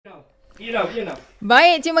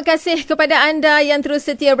Baik, terima kasih kepada anda yang terus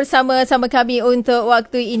setia bersama kami untuk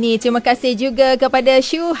waktu ini. Terima kasih juga kepada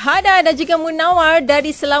Syuhada dan juga Munawar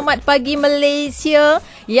dari Selamat Pagi Malaysia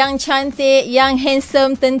yang cantik, yang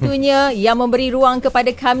handsome tentunya, yang memberi ruang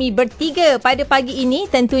kepada kami bertiga pada pagi ini,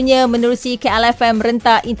 tentunya menerusi KLFM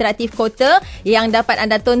Rentak Interaktif Kota yang dapat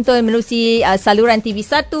anda tonton menerusi saluran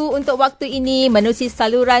TV1 untuk waktu ini, menerusi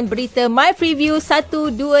saluran berita My Preview 1,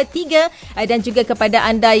 2, 3 dan juga kepada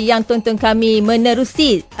anda yang tonton kami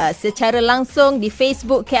menerusi secara langsung di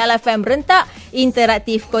Facebook KLFM Rentak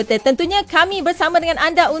Interaktif Kota. Tentunya kami bersama dengan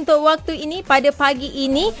anda untuk waktu ini pada pagi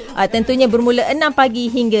ini, tentunya bermula 6 pagi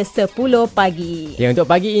hingga 10 pagi. Ya, untuk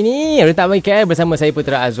pagi ini Rentak Pagi KL bersama saya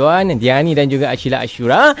Putra Azwan, Diani dan juga Ashila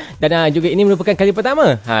Ashura, dan juga ini merupakan kali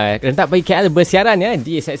pertama Rentak Pagi KL bersiaran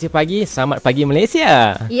di seksi pagi Selamat Pagi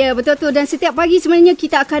Malaysia. Ya, betul-betul, dan setiap pagi sebenarnya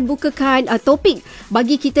kita akan bukakan topik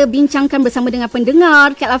bagi kita bincangkan bersama dengan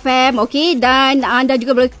pendengar KLFM, okey, dan anda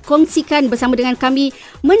juga boleh kongsikan bersama dengan kami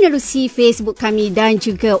menerusi Facebook kami dan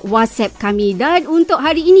juga WhatsApp kami. Dan untuk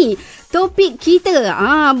hari ini topik kita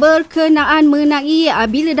berkenaan mengenai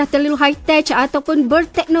bila dah terlalu high-tech ataupun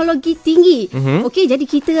berteknologi tinggi. Okey, jadi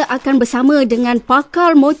kita akan bersama dengan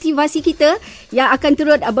pakar motivasi kita yang akan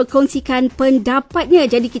turut berkongsikan pendapatnya.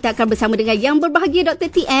 Jadi kita akan bersama dengan yang berbahagia Dr.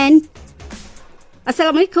 TN.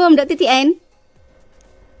 Assalamualaikum Dr. TN.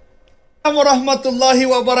 Assalamualaikum warahmatullahi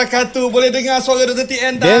wabarakatuh. Boleh dengar suara Dr.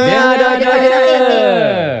 TN tak?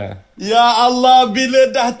 Ya Allah, bila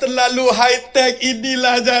dah terlalu high-tech,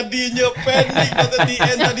 inilah jadinya panik. Dr.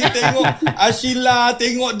 TN tadi tengok Ashila,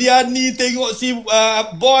 tengok Diani, tengok si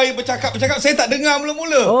Boy bercakap. Saya tak dengar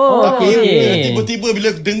mula-mula. Tapi tiba-tiba bila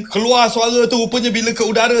keluar suara tu, rupanya bila ke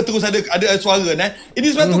udara terus ada suara. Ini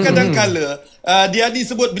sebab tu kadang-kala Diani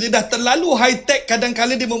sebut bila dah terlalu high-tech,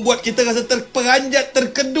 kadang-kala dia membuat kita rasa terperanjat,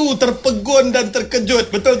 terkedu, terpegun dan terkejut.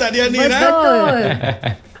 Betul tak Diani? Betul.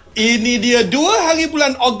 Ini dia 2 hari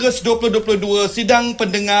bulan Ogos 2022, sidang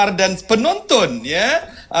pendengar dan penonton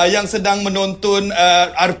yang sedang menonton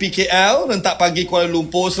RPKL Rentak Pagi Kuala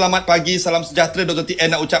Lumpur. Selamat pagi, salam sejahtera. Dr.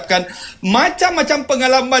 TN nak ucapkan macam-macam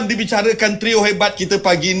pengalaman dibicarakan trio hebat kita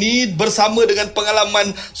pagi ni bersama dengan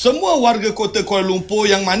pengalaman semua warga kota Kuala Lumpur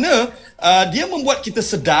yang mana dia membuat kita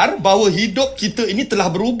sedar bahawa hidup kita ini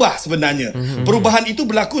telah berubah sebenarnya. Perubahan itu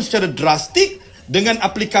berlaku secara drastik dengan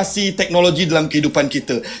aplikasi teknologi dalam kehidupan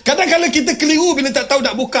kita. Kadang-kadang kita keliru bila tak tahu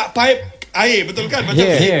nak buka pipe air, betul kan? Macam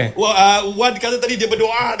Wan kata tadi dia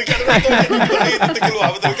berdoa dekat dalam toilet, air tu terkeluar,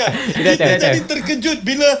 betul kan? Kita jadi terkejut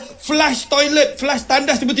bila flush toilet, flush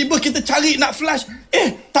tandas, tiba-tiba kita cari nak flush,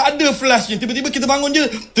 tak ada flushnya. Tiba-tiba kita bangun je,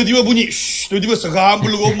 tiba-tiba bunyi, tiba-tiba seram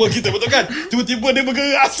bulu roma kita, betul kan? Tiba-tiba dia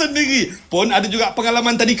bergerak sendiri. Pun ada juga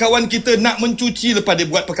pengalaman tadi kawan kita nak mencuci lepas dia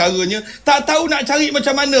buat perkaranya, tak tahu nak cari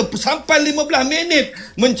macam mana, sampai 15 minit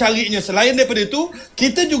mencarinya. Selain daripada itu,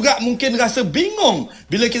 kita juga mungkin rasa bingung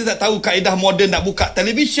bila kita tak tahu kaedah moden nak buka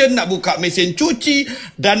televisyen, nak buka mesin cuci,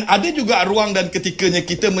 dan ada juga ruang dan ketikanya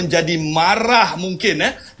kita menjadi marah mungkin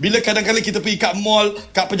bila kadang-kadang kita pergi kat mall,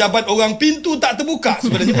 kat pejabat orang, pintu tak terbuka.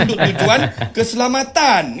 Sebenarnya untuk tujuan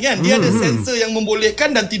keselamatan kan, dia ada sensor yang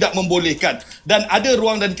membolehkan dan tidak membolehkan, dan ada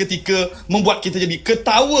ruang dan ketika membuat kita jadi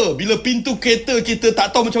ketawa bila pintu kereta kita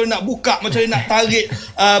tak tahu macam mana nak buka, macam mana nak tarik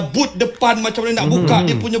boot depan, macam mana nak buka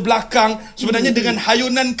dia punya belakang. Sebenarnya dengan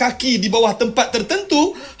hayunan kaki di bawah tempat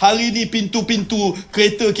tertentu, hari ini pintu-pintu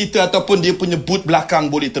kereta kita ataupun dia punya boot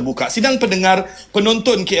belakang boleh terbuka. Sidang pendengar,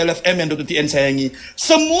 penonton KLFM yang Dr. TN sayangi,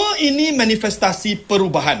 semua ini manifestasi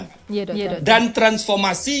perubahan dan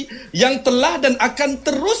transformasi yang telah dan akan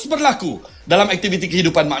terus berlaku dalam aktiviti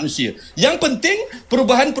kehidupan manusia. Yang penting,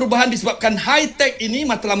 perubahan-perubahan disebabkan high-tech ini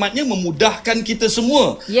matlamatnya memudahkan kita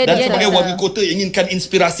semua. Dan sebagai warga kota yang inginkan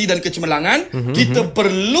inspirasi dan kecemerlangan, kita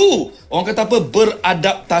perlu, orang kata apa,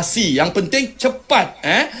 beradaptasi. Yang penting cepat.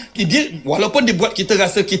 Dia, walaupun dia buat kita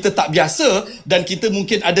rasa kita tak biasa dan kita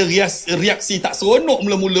mungkin ada reaksi tak seronok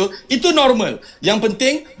mula-mula, itu normal. Yang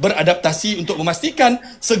penting beradaptasi untuk memastikan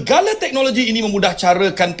segala teknologi ini memudah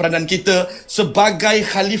carakan peranan kita sebagai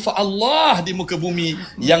khalifah Allah di muka bumi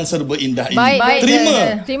yang serba indah ini.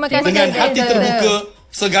 Terima kasih dengan hati terbuka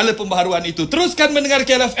segala pembaharuan itu. Teruskan mendengar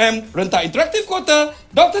KLFM Rentak Interaktif Kota.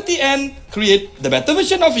 Dr. TN, create the better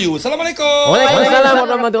version of you. Assalamualaikum. Waalaikumsalam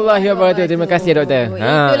warahmatullahi wabarakatuh. Terima kasih Doktor.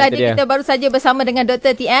 Itulah dia, kita baru saja bersama dengan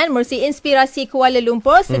Dr. TN menerusi Inspirasi Kuala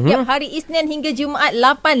Lumpur setiap hari Isnin hingga Jumaat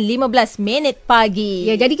 8.15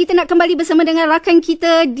 pagi. Ya, jadi kita nak kembali bersama dengan rakan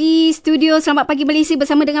kita di studio Selamat Pagi Malaysia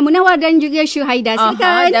bersama dengan Munawar dan juga Syuhaida.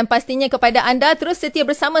 Silakan. Dan pastinya kepada anda terus setia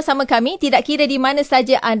bersama-sama kami, tidak kira di mana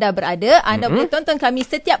saja anda berada. Anda boleh tonton kami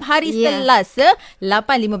setiap hari Selasa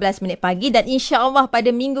 8.15 pagi, dan insya-Allah pada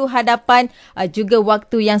minggu hadapan juga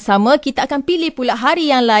waktu yang sama. Kita akan pilih pula hari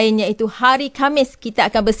yang lain, iaitu hari Khamis. Kita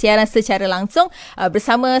akan bersiaran secara langsung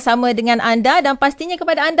bersama-sama dengan anda, dan pastinya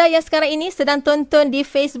kepada anda yang sekarang ini sedang tonton di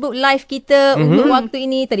Facebook Live kita untuk waktu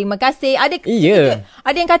ini, terima kasih. Ada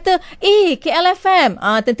yang kata KLFM,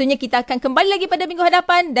 tentunya kita akan kembali lagi pada minggu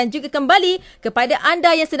hadapan, dan juga kembali kepada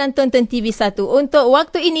anda yang sedang tonton TV1 untuk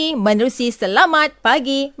waktu ini menerusi Selamat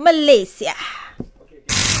Pagi Malaysia.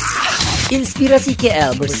 Inspirasi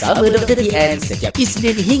KL bersama Dr. TN setiap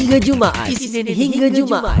Isnin hingga Jumaat.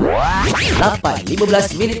 8.15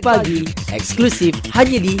 minit pagi, eksklusif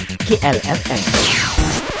hanya di KLFM.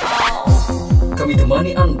 Kami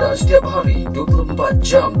temani anda setiap hari 24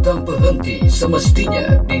 jam tanpa henti,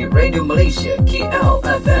 semestinya di Radio Malaysia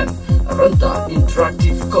KLFM, rentak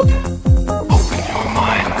interaktif kota. Open your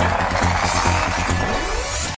mind.